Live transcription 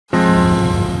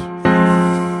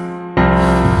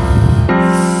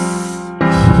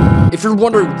If you're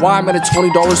wondering why I'm in a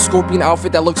 $20 Scorpion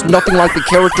outfit that looks nothing like the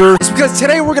character, it's because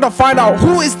today we're gonna find out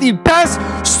who is the best.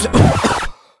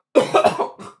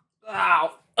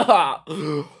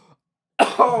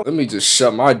 Let me just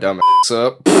shut my dumb ass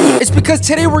up. It's because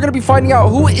today we're gonna be finding out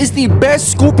who is the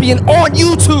best Scorpion on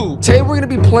YouTube. Today we're gonna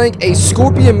be playing a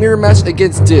Scorpion mirror match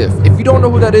against Diff. If you don't know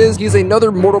who that is, he's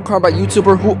another Mortal Kombat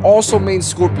YouTuber who also mains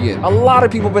Scorpion. A lot of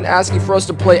people have been asking for us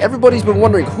to play. Everybody's been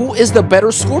wondering who is the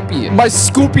better Scorpion. My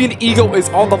Scorpion ego is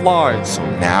on the line. So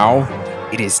now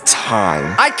it is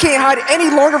time. I can't hide any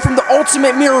longer from the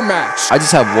ultimate mirror match. I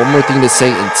just have one more thing to say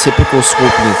in typical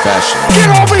Scorpion fashion. Get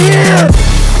over here!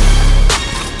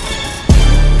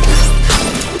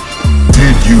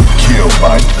 You kill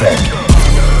my pet.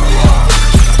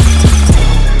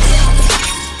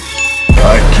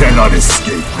 I cannot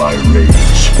escape my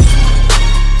rage.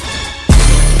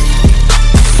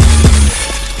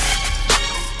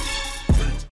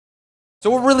 So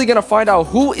we're really gonna find out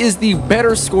who is the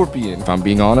better Scorpion. If I'm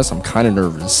being honest, I'm kind of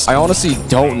nervous. I honestly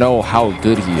don't know how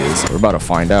good he is. We're about to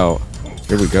find out.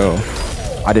 Here we go.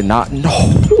 I did not know.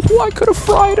 I could have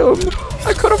fried him.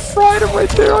 I could have fried him right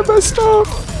there. I messed up.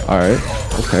 All right.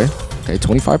 Okay. Okay.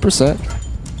 25%.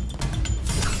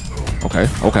 Okay.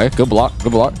 Okay. Good block.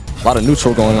 Good block. A lot of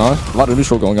neutral going on. A lot of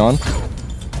neutral going on.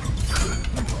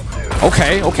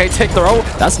 Okay. Okay. Take throw.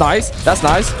 That's nice. That's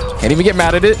nice. Can't even get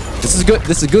mad at it. This is good.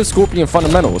 This is good Scorpion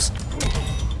fundamentals.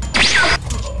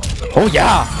 Oh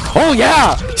yeah. Oh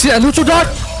yeah. See that neutral dot?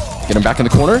 Get him back in the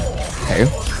corner. Okay.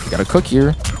 We got to cook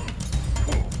here.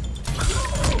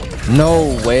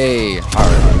 No way. All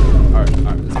right. All right.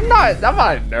 I'm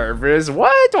not nervous.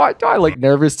 What? Do I look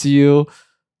nervous to you?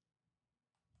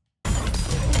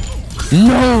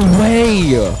 No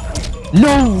way.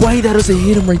 No way that doesn't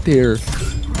hit him right there.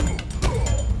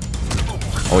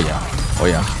 Oh yeah. Oh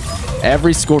yeah.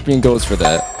 Every Scorpion goes for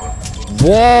that.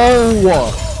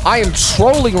 Whoa. I am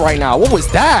trolling right now. What was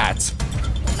that?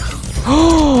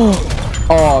 Oh,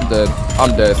 I'm dead.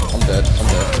 I'm dead. I'm dead. I'm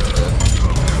dead.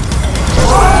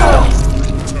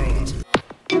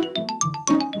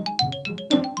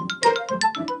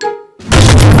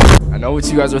 I know what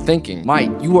you guys are thinking. Mike,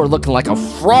 you are looking like a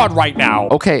fraud right now.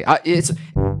 Okay, it's...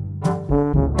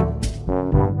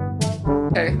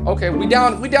 Okay, we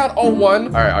down 0-1. All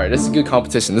right, this is good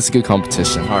competition. This is good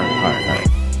competition. All right.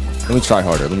 Let me try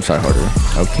harder.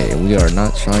 Okay, we are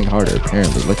not trying harder,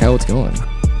 apparently. Look how it's going.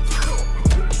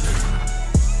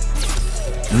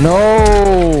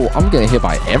 No, I'm getting hit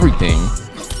by everything.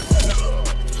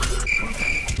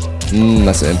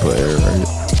 That's an input error, right?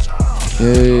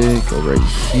 Okay, go right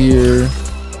here.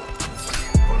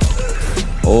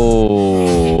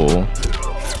 Oh.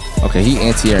 Okay, he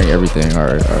anti-airing everything. All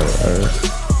right.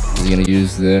 Is he gonna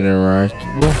use the interaction?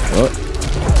 What?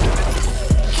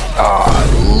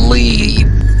 Lead.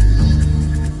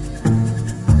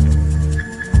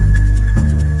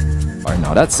 All right,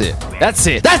 now that's it. That's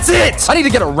it. I need to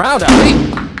get around that.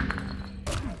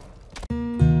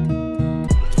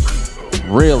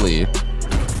 Really?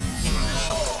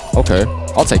 Okay,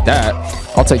 I'll take that.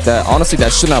 Honestly,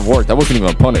 that shouldn't have worked. That wasn't even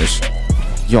a punish.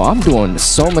 Yo, I'm doing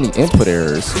so many input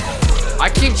errors. I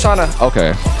keep trying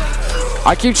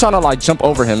to like jump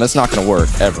over him. That's not gonna work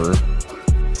ever.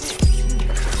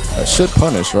 That should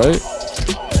punish, right?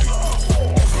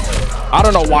 I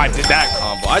don't know why I did that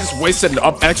combo. I just wasted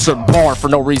an extra bar for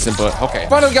no reason, but okay.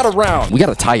 Finally got a round. We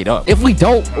gotta tie it up. If we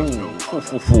don't, I'm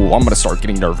gonna start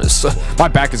getting nervous. My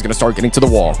back is gonna start getting to the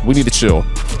wall. We need to chill.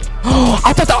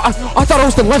 I thought I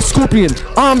was the left Scorpion.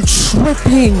 I'm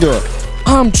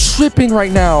tripping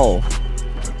right now.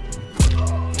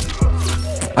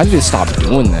 I need to stop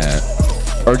doing that.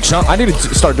 Or jump. I need to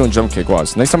start doing jump kick.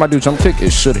 Watch. Next time I do jump kick,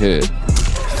 it should hit.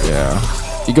 Yeah.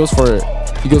 He goes for it.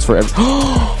 Every.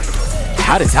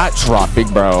 How does that drop,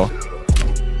 big bro?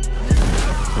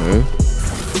 Okay.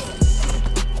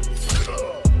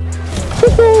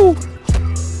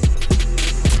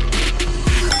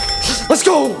 Let's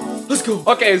go.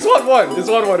 Okay, it's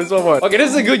 1-1. Okay,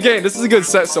 this is a good game. This is a good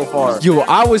set so far. Yo,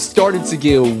 I was starting to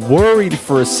get worried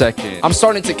for a second. I'm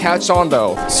starting to catch on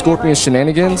though. Scorpion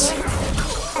shenanigans.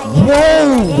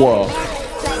 Whoa.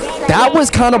 That was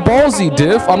kind of ballsy,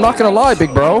 Diff. I'm not gonna lie,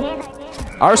 big bro.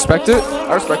 I respect it.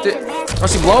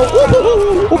 Mercy blow.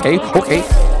 Okay.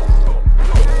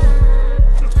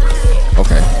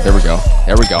 Okay, there we go.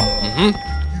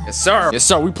 Yes,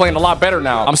 sir. We playing a lot better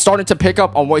now. I'm starting to pick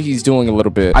up on what he's doing a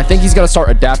little bit. I think he's gonna start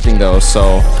adapting though,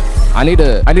 so I need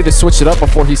to switch it up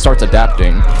before he starts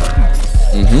adapting.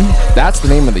 That's the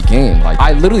name of the game. Like,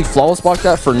 I literally flawless blocked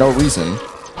that for no reason.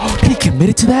 He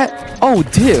committed to that? Oh,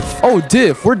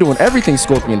 Diff. We're doing everything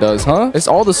Scorpion does, huh? It's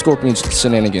all the Scorpion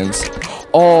shenanigans.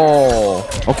 Oh,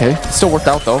 okay. Still worked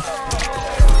out though.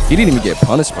 He didn't even get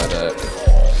punished by that.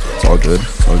 It's all good.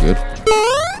 It's all good.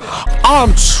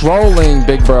 I'm trolling,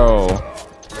 big bro.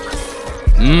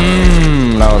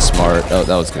 That was smart. That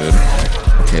was good.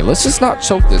 Okay, let's just not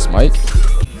choke this, Mike.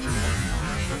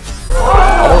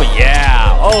 Oh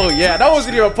yeah. Oh yeah. That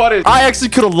wasn't even punished. I actually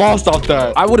could have lost off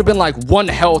that. I would have been like 1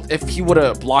 health if he would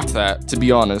have blocked that, to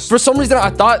be honest. For some reason, I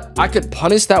thought I could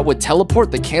punish that with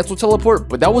teleport, the cancel teleport,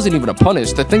 but that wasn't even a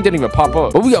punish. The thing didn't even pop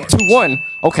up. But we up 2-1.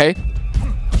 Okay.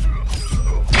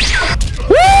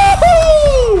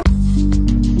 Woohoo!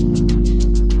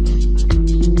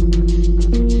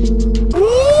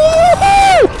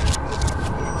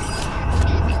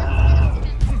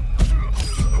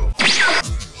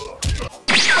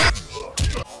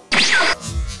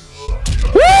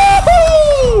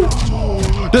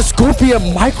 The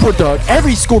Scorpion micro duck.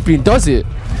 Every Scorpion does it.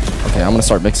 Okay, I'm gonna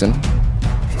start mixing.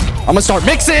 Let's go.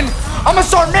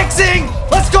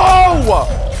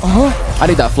 I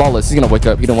need that flawless. He's gonna wake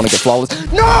up. He don't want to get flawless.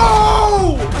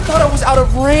 No! I thought I was out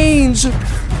of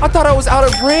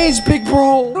range. Big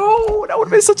bro. No, that would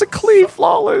have been such a clean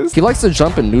flawless. He likes to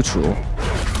jump in neutral.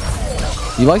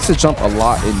 He likes to jump a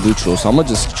lot in neutral, so I'm gonna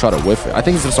just try to whiff it. I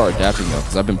think he's gonna start adapting though,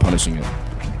 because I've been punishing it.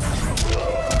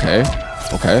 Okay.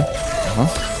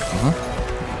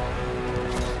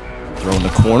 Throw in the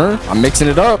corner. I'm mixing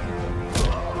it up.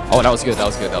 Oh, that was good.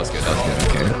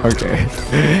 Okay.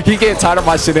 He getting tired of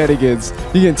my shenanigans.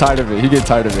 He getting tired of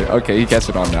it. Okay, he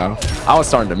catching on now. I was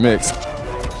starting to mix.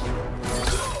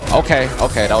 Okay,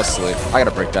 that was slick. I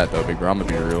gotta break that though, big bro. I'm gonna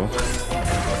be real.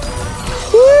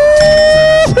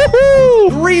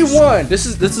 3-1. This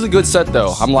is a good set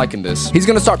though. I'm liking this. He's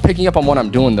gonna start picking up on what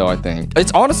I'm doing though, I think.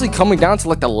 It's honestly coming down to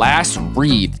like the last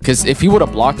read, because if he would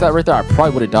have blocked that right there, I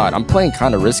probably would have died. I'm playing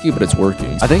kind of risky, but it's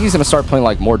working. I think he's gonna start playing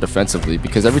like more defensively,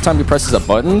 because every time he presses a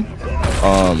button,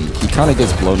 he kind of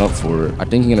gets blown up for it. I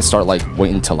think he's gonna start like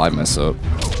waiting until I mess up.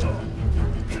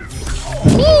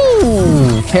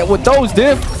 Woo! Can't with those,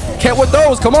 div. Can't with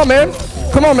those. Come on, man.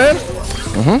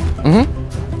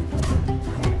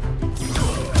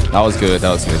 That was good.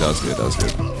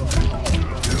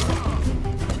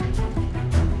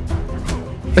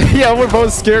 Yeah, we're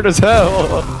both scared as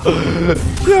hell.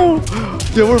 Yo,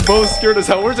 we're both scared as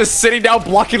hell. We're just sitting down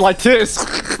blocking like this.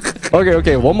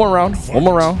 Okay. One more round.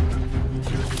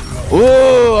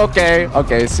 Ooh,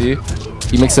 okay. See,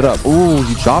 he mixed it up. Ooh,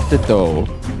 he dropped it though.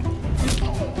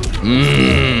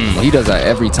 He does that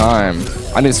every time.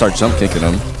 I need to start jump kicking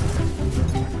him.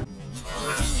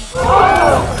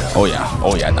 Oh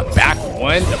yeah, the back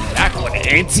one,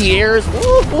 anti-airs.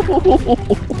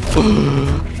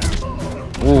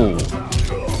 Ooh,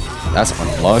 that's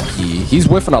unlucky. He's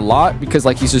whiffing a lot because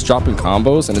like he's just dropping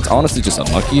combos, and it's honestly just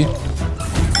unlucky.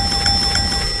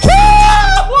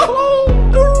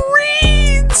 The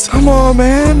reads! Come on,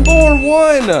 man.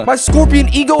 4-1. My Scorpion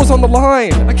ego is on the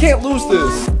line. I can't lose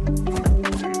this.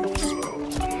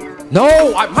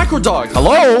 No, micro dog.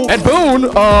 Hello, and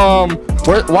Boone.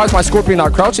 Why is my Scorpion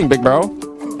not crouching, big bro?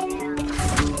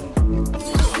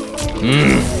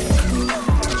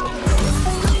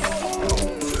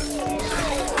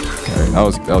 Okay,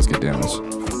 that was good damage.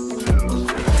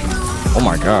 Oh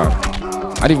my god,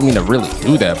 I didn't mean to really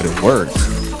do that, but it worked.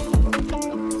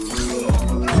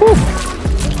 Whew.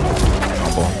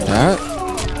 That.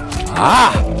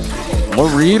 More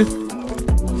read.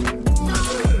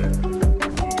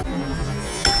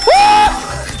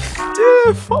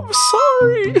 I'm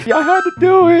sorry. I had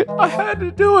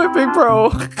to do it. Big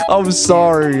bro. I'm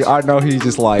sorry. I know he's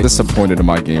just like disappointed in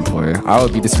my gameplay. I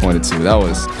would be disappointed too. That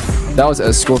was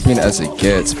as Scorpion as it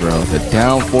gets, bro. The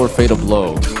down 4 fatal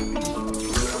blow.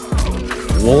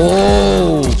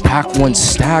 Whoa. Pack 1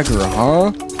 stagger,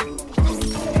 huh?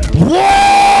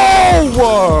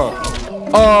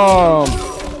 Whoa.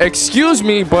 Excuse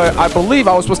me, but I believe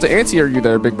I was supposed to anti-air you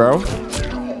there, big bro.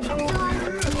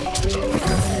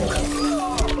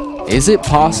 Is it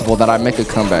possible that I make a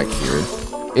comeback here?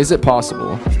 Is it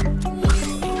possible?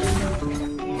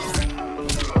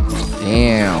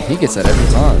 Damn, he gets that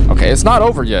every time. Okay, it's not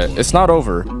over yet.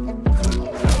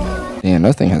 Damn,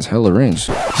 that thing has hella range.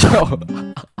 Yo,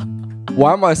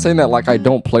 why am I saying that like I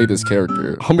don't play this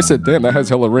character? Homie said, damn, that has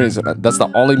hella range. That's the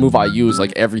only move I use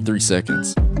like every 3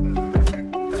 seconds.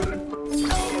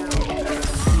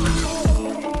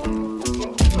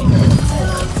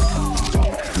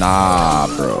 Nah,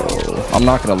 bro. I'm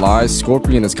not gonna lie.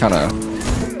 Scorpion is kind of...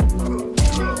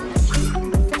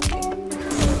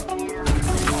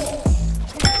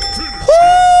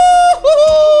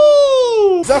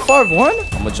 Is that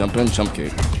 5-1? I'm gonna jump in, jump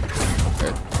kick.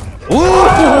 Okay.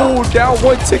 Ooh, down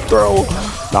 1 tick, bro.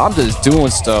 Nah, I'm just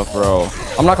doing stuff, bro.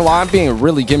 I'm not gonna lie, I'm being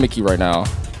really gimmicky right now.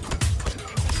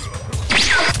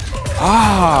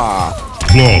 I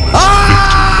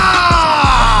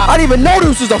didn't even know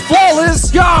this was a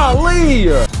flawless. Golly.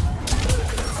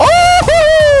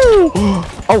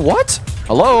 Oh, what?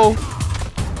 Hello?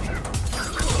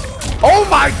 Oh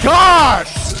my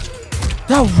gosh!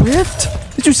 That whiffed?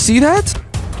 Did you see that?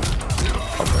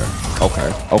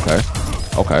 Okay.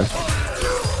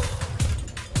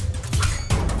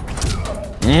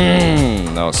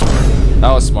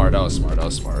 That was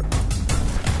smart.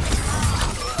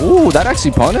 Ooh, that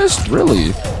actually punished?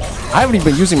 Really? I haven't even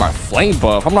been using my flame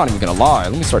buff. I'm not even gonna lie.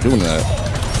 Let me start doing that.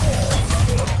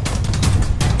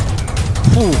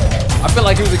 Ooh. I feel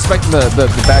like he was expecting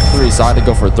the back three, so I had to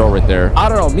go for a throw right there. I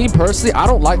don't know. Me personally, I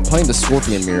don't like playing the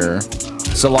Scorpion Mirror.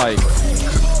 So, like,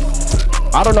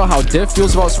 I don't know how Diff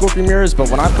feels about Scorpion Mirrors, but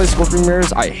when I play Scorpion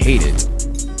Mirrors, I hate it.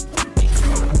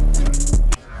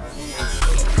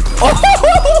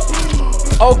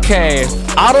 Okay,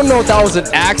 I don't know if that was an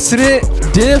accident,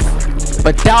 Diff,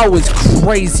 but that was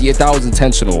crazy if that was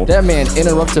intentional. That man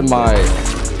interrupted my...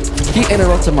 He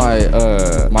interrupted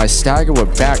my stagger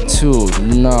with back two.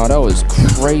 No, that was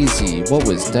crazy. What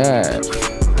was that?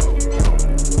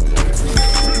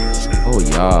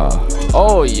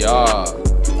 Oh yeah.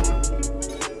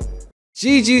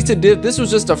 GG's to Div. This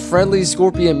was just a friendly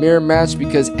Scorpion Mirror match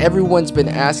because everyone's been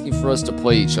asking for us to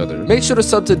play each other. Make sure to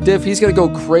sub to Div. He's gonna go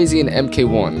crazy in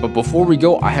MK1. But before we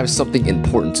go, I have something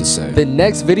important to say. The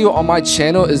next video on my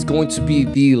channel is going to be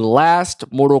the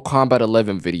last Mortal Kombat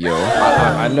 11 video.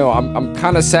 I know I'm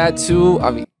kind of sad too. I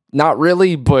mean, not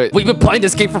really, but we've been playing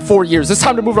this game for 4 years. It's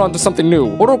time to move on to something new.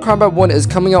 Mortal Kombat 1 is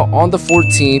coming out on the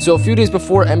 14th. So a few days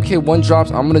before MK1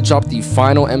 drops, I'm gonna drop the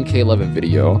final MK11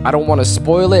 video. I don't want to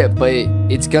spoil it, but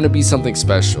it's gonna be something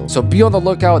special. So be on the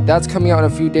lookout. That's coming out in a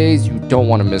few days. You don't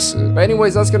want to miss it. But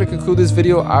anyways, that's gonna conclude this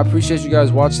video. I appreciate you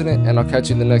guys watching it, and I'll catch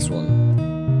you in the next one.